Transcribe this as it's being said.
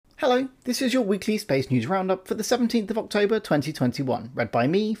Hello, this is your weekly space news roundup for the 17th of October 2021, read by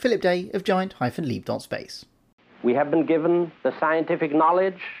me, Philip Day of giant-leap.space. We have been given the scientific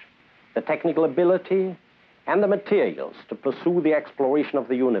knowledge, the technical ability, and the materials to pursue the exploration of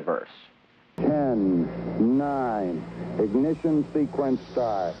the universe. 10, 9, ignition sequence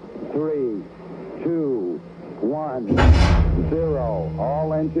start. 3, 2, 1, 0,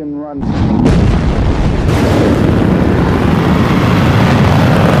 all engine run.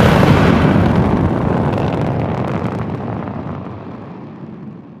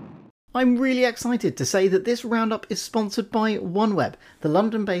 I'm really excited to say that this roundup is sponsored by OneWeb, the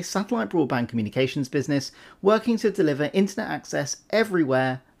London-based satellite broadband communications business working to deliver internet access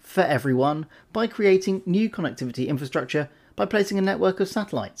everywhere for everyone by creating new connectivity infrastructure by placing a network of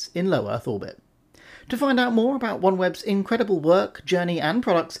satellites in low Earth orbit. To find out more about OneWeb's incredible work, journey and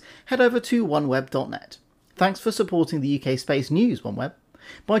products, head over to oneweb.net. Thanks for supporting the UK Space News, OneWeb.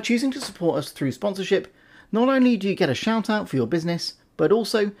 By choosing to support us through sponsorship, not only do you get a shout out for your business, but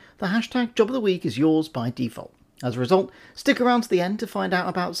also the hashtag Job of the Week is yours by default. As a result, stick around to the end to find out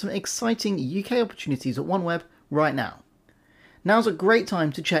about some exciting UK opportunities at OneWeb right now. Now's a great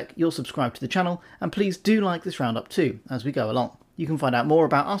time to check you're subscribed to the channel, and please do like this roundup too as we go along. You can find out more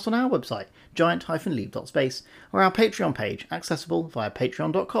about us on our website, giant-leap.space, or our Patreon page, accessible via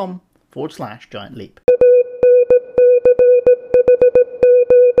patreon.com/giantleap.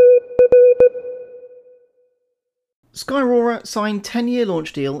 Skyrora signed 10-year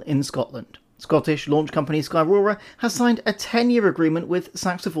launch deal in Scotland. Scottish launch company Skyrora has signed a 10-year agreement with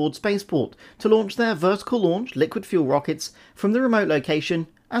Saxiford Spaceport to launch their vertical launch liquid fuel rockets from the remote location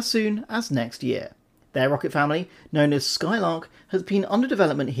as soon as next year. Their rocket family, known as Skylark, has been under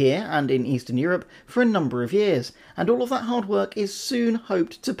development here and in Eastern Europe for a number of years, and all of that hard work is soon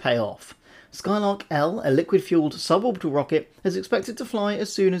hoped to pay off. Skylark L, a liquid-fueled suborbital rocket, is expected to fly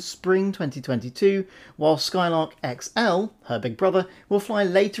as soon as spring 2022, while Skylark XL, her big brother, will fly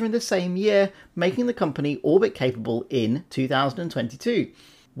later in the same year, making the company orbit-capable in 2022,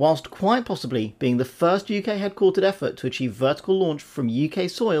 whilst quite possibly being the first UK-headquartered effort to achieve vertical launch from UK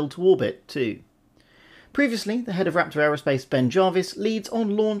soil to orbit too. Previously, the head of Raptor Aerospace, Ben Jarvis, leads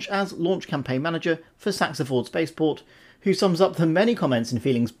on launch as Launch Campaign Manager for Saxiford Spaceport, who sums up the many comments and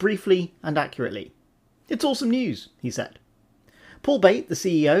feelings briefly and accurately. "It's awesome news," he said. Paul Bate, the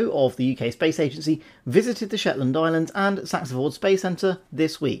CEO of the UK Space Agency, visited the Shetland Islands and Saxiford Space Centre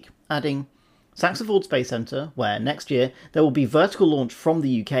this week, adding, "Saxiford Space Centre, where next year there will be vertical launch from the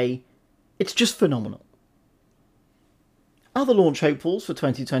UK, it's just phenomenal." Other launch hopefuls for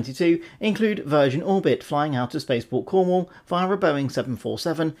 2022 include Virgin Orbit flying out of Spaceport Cornwall via a Boeing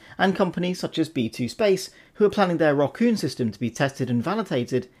 747, and companies such as B2 Space, who are planning their Rockoon system to be tested and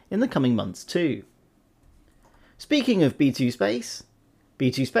validated in the coming months too. Speaking of B2 Space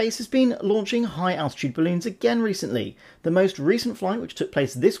has been launching high-altitude balloons again recently. The most recent flight, which took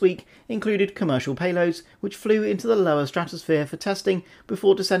place this week, included commercial payloads, which flew into the lower stratosphere for testing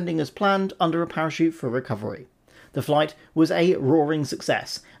before descending as planned under a parachute for recovery. The flight was a roaring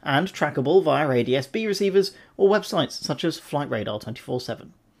success, and trackable via ADS-B receivers or websites such as Flight Radar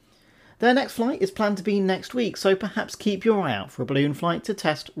 24/7. Their next flight is planned to be next week, so perhaps keep your eye out for a balloon flight to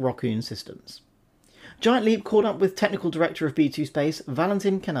test Rockoon systems. Giant Leap caught up with Technical Director of B2 Space,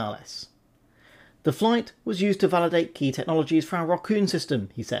 Valentin Canales. "The flight was used to validate key technologies for our Rockoon system,"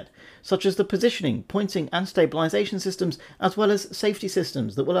 he said, "such as the positioning, pointing and stabilisation systems, as well as safety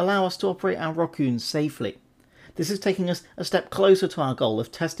systems that will allow us to operate our Rockoons safely. This is taking us a step closer to our goal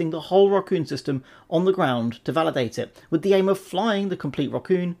of testing the whole Rockoon system on the ground to validate it, with the aim of flying the complete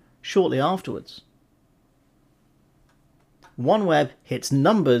Rockoon shortly afterwards." OneWeb hits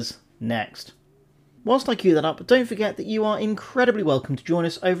numbers next. Whilst I queue that up, don't forget that you are incredibly welcome to join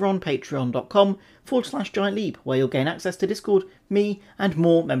us over on patreon.com/giantleap, where you'll gain access to Discord, me, and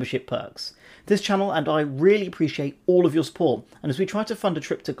more membership perks. This channel and I really appreciate all of your support, and as we try to fund a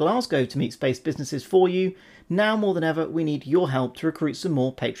trip to Glasgow to meet space businesses for you, now more than ever we need your help to recruit some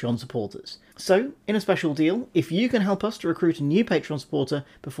more Patreon supporters. So, in a special deal, if you can help us to recruit a new Patreon supporter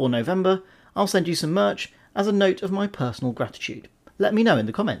before November, I'll send you some merch as a note of my personal gratitude. Let me know in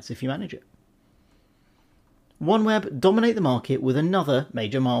the comments if you manage it. OneWeb dominate the market with another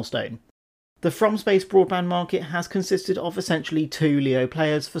major milestone. The From Space broadband market has consisted of essentially two LEO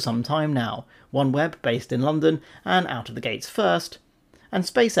players for some time now, OneWeb, based in London and out of the gates first, and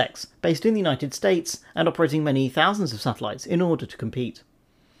SpaceX, based in the United States and operating many thousands of satellites in order to compete.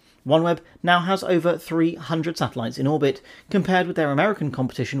 OneWeb now has over 300 satellites in orbit, compared with their American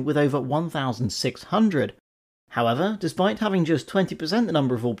competition with over 1,600. However, despite having just 20% the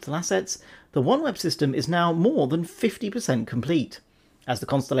number of orbital assets, the OneWeb system is now more than 50% complete. As the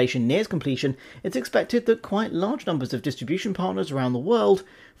constellation nears completion, it's expected that quite large numbers of distribution partners around the world,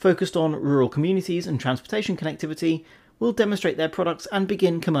 focused on rural communities and transportation connectivity, will demonstrate their products and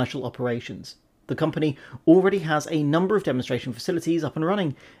begin commercial operations. The company already has a number of demonstration facilities up and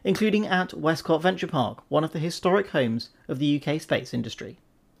running, including at Westcott Venture Park, one of the historic homes of the UK space industry.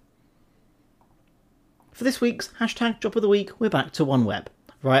 For this week's hashtag Drop of the Week, we're back to OneWeb.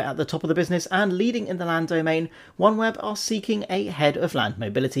 Right at the top of the business and leading in the land domain, OneWeb are seeking a head of land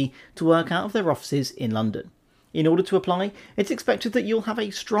mobility to work out of their offices in London. In order to apply, it's expected that you'll have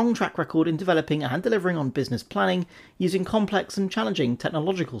a strong track record in developing and delivering on business planning using complex and challenging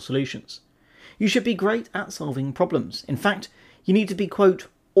technological solutions. You should be great at solving problems. In fact, you need to be, quote,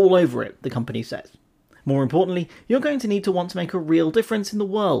 all over it, the company says. More importantly, you're going to need to want to make a real difference in the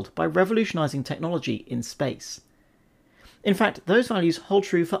world by revolutionising technology in space. In fact, those values hold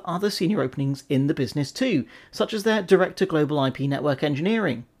true for other senior openings in the business too, such as their Director Global IP Network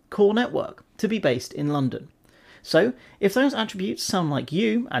Engineering, Core Network, to be based in London. So, if those attributes sound like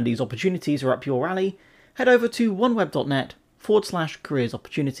you and these opportunities are up your alley, head over to oneweb.net/careers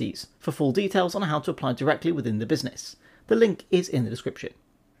opportunities for full details on how to apply directly within the business. The link is in the description.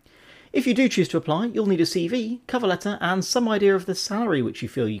 If you do choose to apply, you'll need a CV, cover letter, and some idea of the salary which you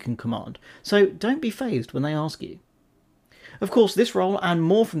feel you can command, so don't be fazed when they ask you. Of course, this role and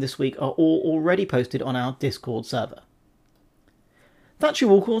more from this week are all already posted on our Discord server. That's you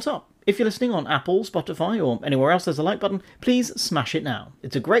all caught up. If you're listening on Apple, Spotify, or anywhere else there's a like button, please smash it now.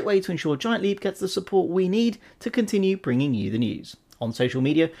 It's a great way to ensure Giant Leap gets the support we need to continue bringing you the news. On social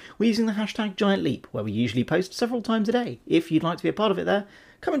media, we're using the hashtag Giant Leap, where we usually post several times a day. If you'd like to be a part of it there,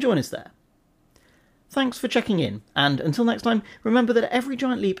 come and join us there. Thanks for checking in, and until next time, remember that every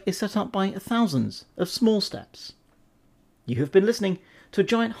giant leap is set up by thousands of small steps. You have been listening to a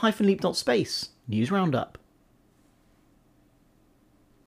Giant-Leap.Space News Roundup.